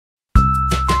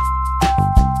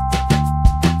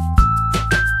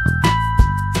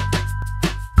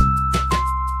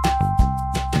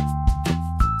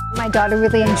daughter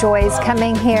really enjoys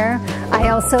coming here. I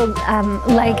also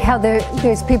like how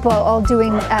there's people all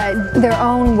doing their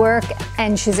own work,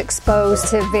 and she's exposed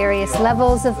to various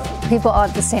levels of people all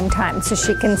at the same time. So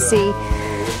she can see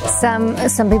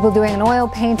some people doing an oil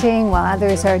painting while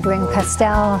others are doing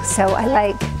pastel. So I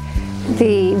like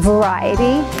the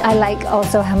variety. I like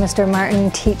also how Mr. Martin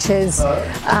teaches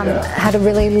how to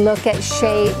really look at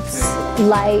shapes,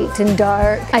 light and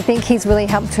dark. I think he's really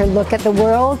helped her look at the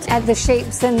world, at the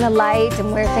shapes and the light,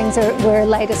 and where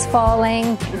light is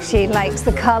falling. She likes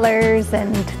the colors,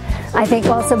 and I think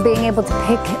also being able to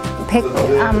pick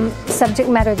subject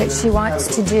matter that she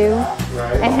wants to do,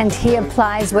 and he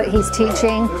applies what he's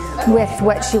teaching with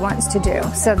what she wants to do.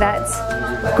 So that's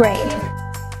great.